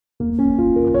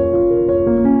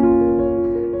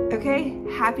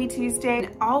Happy Tuesday.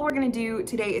 And all we're gonna do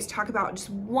today is talk about just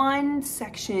one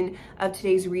section of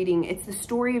today's reading. It's the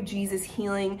story of Jesus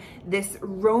healing this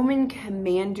Roman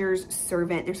commander's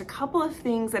servant. There's a couple of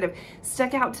things that have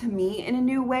stuck out to me in a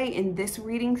new way in this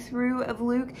reading through of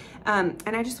Luke, and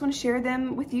I just want to share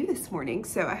them with you this morning.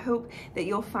 So I hope that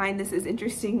you'll find this as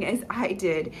interesting as I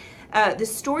did. The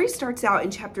story starts out in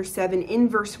chapter 7 in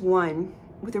verse 1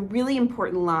 with a really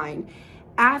important line.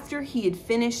 After he had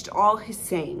finished all his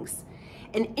sayings.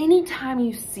 And anytime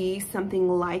you see something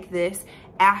like this,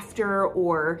 after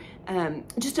or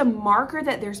just a marker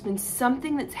that there's been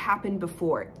something that's happened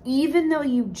before, even though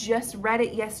you just read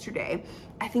it yesterday,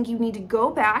 I think you need to go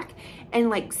back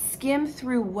and like skim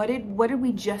through what did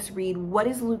we just read? What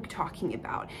is Luke talking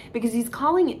about? Because he's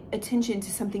calling attention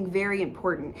to something very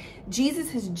important.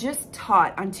 Jesus has just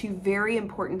taught on two very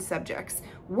important subjects.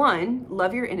 One,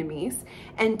 love your enemies,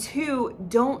 and two,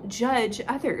 don't judge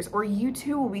others, or you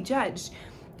too will be judged.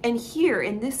 And here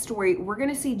in this story, we're going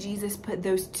to see Jesus put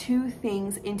those two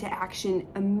things into action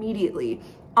immediately,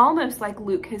 almost like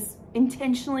Luke has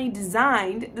intentionally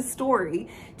designed the story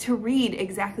to read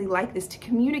exactly like this, to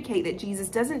communicate that Jesus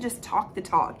doesn't just talk the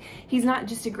talk. He's not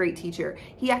just a great teacher.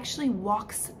 He actually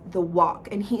walks the walk,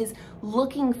 and he is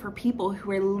looking for people who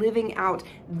are living out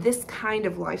this kind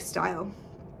of lifestyle.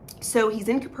 So he's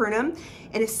in Capernaum,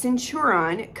 and a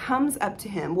centurion comes up to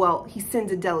him. Well, he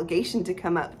sends a delegation to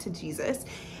come up to Jesus,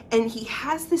 and he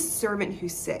has this servant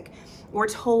who's sick. We're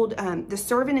told the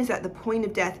servant is at the point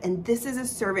of death, and this is a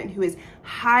servant who is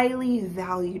highly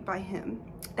valued by him.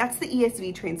 That's the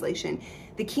ESV translation.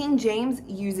 The King James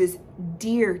uses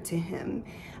dear to him.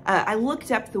 I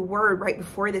looked up the word right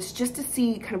before this just to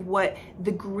see kind of what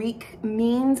the Greek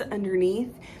means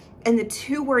underneath, and the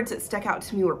two words that stuck out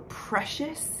to me were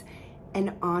precious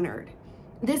and honored.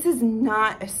 This is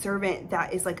not a servant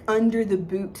that is like under the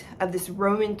boot of this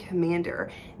Roman commander.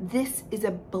 This is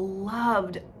a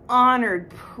beloved, honored,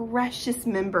 precious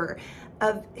member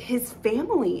of his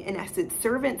family, in essence.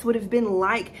 Servants would have been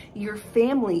like your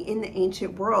family in the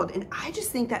ancient world. And I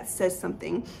just think that says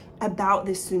something about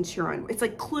this centurion. It's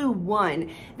like clue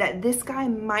one that this guy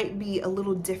might be a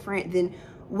little different than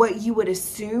what you would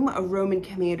assume a Roman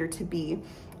commander to be.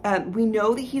 We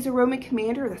know that he's a Roman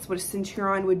commander. That's what a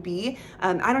centurion would be.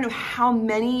 I don't know how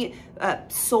many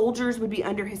soldiers would be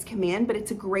under his command, but it's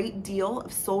a great deal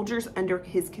of soldiers under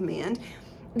his command.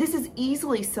 This is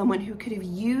easily someone who could have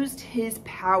used his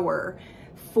power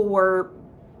for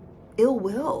ill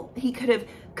will. He could have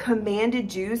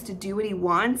commanded Jews to do what he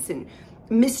wants and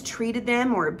mistreated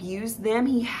them or abused them.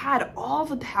 He had all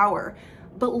the power,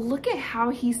 but look at how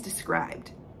he's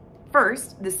described.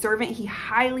 First, the servant he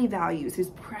highly values, is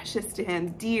precious to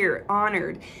him, dear,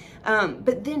 honored.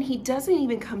 But then he doesn't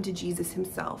even come to Jesus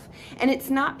himself. And it's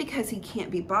not because he can't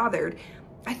be bothered.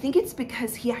 I think it's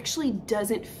because he actually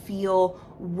doesn't feel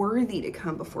worthy to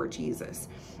come before Jesus.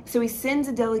 So he sends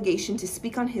a delegation to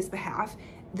speak on his behalf.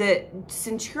 The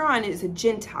centurion is a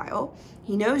Gentile.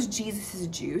 He knows Jesus is a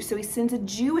Jew, so he sends a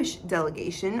Jewish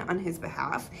delegation on his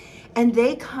behalf. And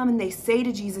they come and they say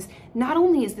to Jesus, not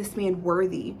only is this man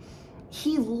worthy,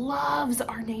 he loves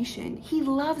our nation. He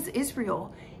loves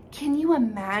Israel. Can you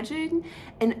imagine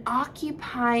an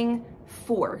occupying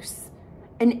force,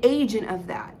 an agent of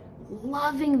that,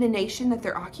 loving the nation that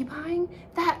they're occupying?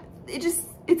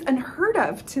 It's unheard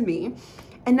of to me.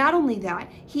 And not only that,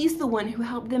 he's the one who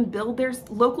helped them build their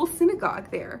local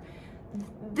synagogue there.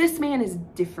 This man is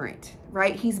different,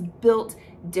 right? He's built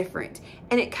different.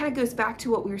 And it kind of goes back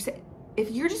to what we were saying. If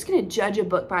you're just going to judge a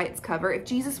book by its cover, if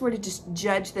Jesus were to just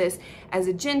judge this as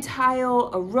a Gentile,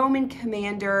 a Roman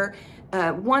commander,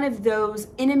 one of those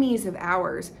enemies of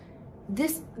ours,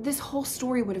 this whole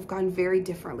story would have gone very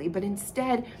differently. But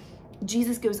instead,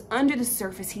 Jesus goes under the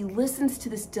surface. He listens to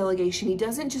this delegation. He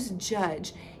doesn't just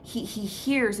judge. He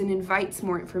hears and invites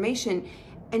more information,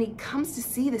 and he comes to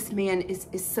see this man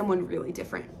is someone really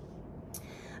different.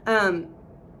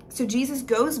 So Jesus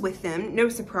goes with them, no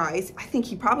surprise. I think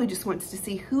he probably just wants to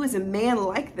see who is a man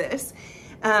like this.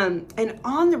 And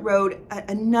on the road,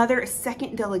 a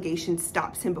second delegation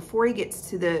stops him before he gets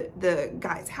to the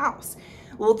guy's house.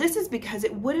 Well, this is because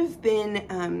it would have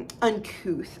been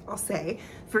uncouth, I'll say,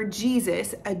 for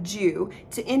Jesus, a Jew,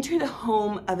 to enter the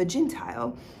home of a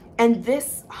Gentile. And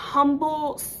this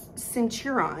humble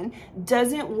centurion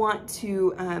doesn't want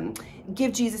to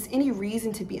give Jesus any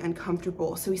reason to be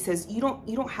uncomfortable. So he says, you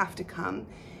don't have to come.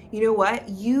 You know what?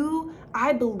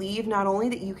 I believe not only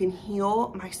that you can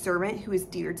heal my servant who is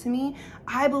dear to me,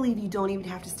 I believe you don't even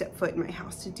have to step foot in my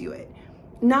house to do it.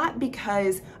 Not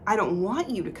because I don't want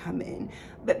you to come in,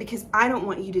 but because I don't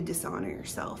want you to dishonor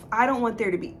yourself. I don't want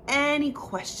there to be any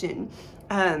question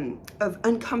of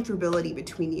uncomfortability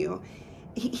between you.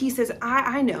 He says,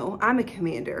 I know, I'm a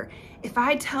commander. If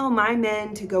I tell my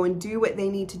men to go and do what they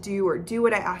need to do or do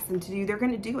what I ask them to do, they're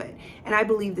going to do it. And I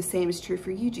believe the same is true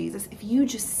for you, Jesus. If you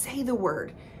just say the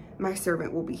word, my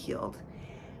servant will be healed.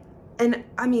 And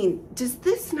I mean, does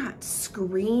this not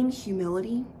scream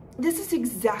humility? This is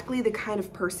exactly the kind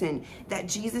of person that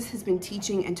Jesus has been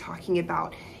teaching and talking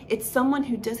about. It's someone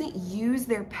who doesn't use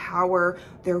their power,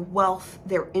 their wealth,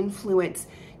 their influence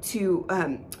to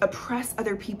oppress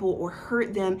other people or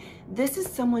hurt them. This is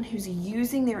someone who's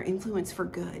using their influence for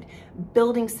good,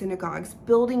 building synagogues,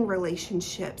 building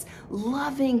relationships,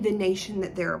 loving the nation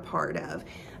that they're a part of,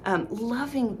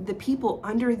 loving the people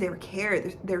under their care,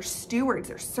 their stewards,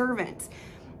 their servants.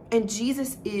 And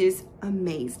Jesus is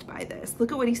amazed by this.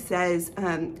 Look at what he says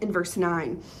in verse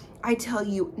 9. I tell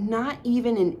you, not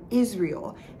even in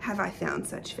Israel have I found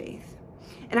such faith.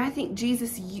 And I think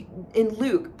Jesus in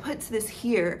Luke puts this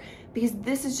here because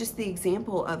this is just the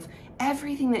example of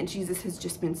everything that Jesus has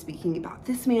just been speaking about.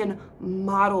 This man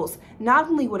models not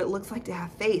only what it looks like to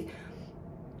have faith,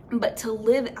 but to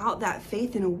live out that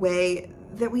faith in a way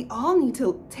that we all need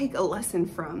to take a lesson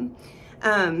from.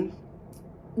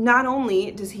 Not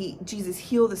only does Jesus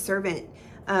heal the servant,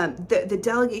 the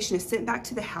delegation is sent back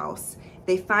to the house.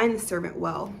 They find the servant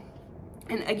well.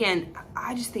 And again,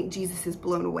 I just think Jesus is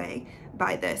blown away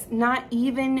by this. Not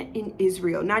even in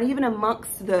Israel, not even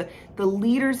amongst the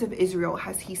leaders of Israel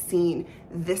has he seen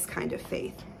this kind of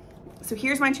faith. So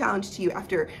here's my challenge to you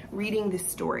after reading this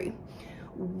story.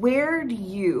 Where do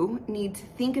you need to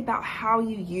think about how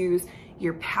you use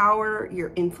your power,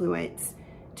 your influence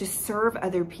to serve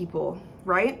other people,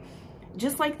 right?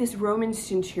 Just like this Roman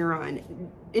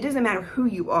centurion, it doesn't matter who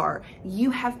you are, you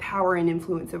have power and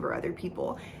influence over other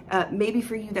people. Maybe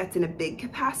for you that's in a big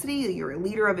capacity. You're a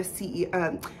leader of a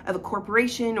CEO, of a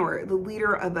corporation, or the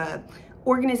leader of a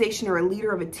organization, or a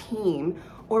leader of a team.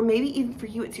 Or maybe even for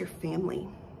you it's your family,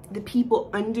 the people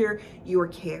under your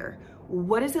care.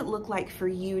 What does it look like for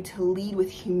you to lead with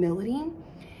humility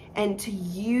and to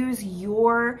use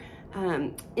your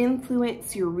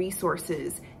influence, your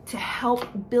resources to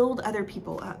help build other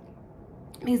people up?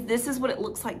 Because this is what it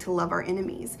looks like to love our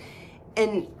enemies.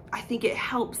 And I think it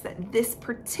helps that this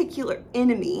particular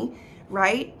enemy,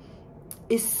 right,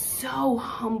 is so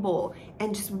humble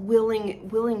and just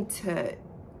willing to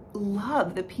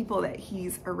love the people that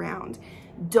he's around.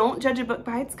 Don't judge a book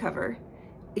by its cover.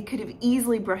 It could have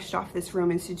easily brushed off this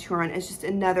Roman centurion as just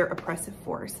another oppressive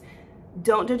force.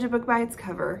 Don't judge a book by its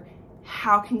cover.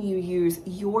 How can you use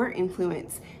your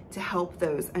influence to help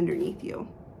those underneath you?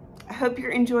 I hope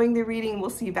you're enjoying the reading. We'll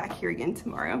see you back here again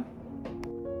tomorrow.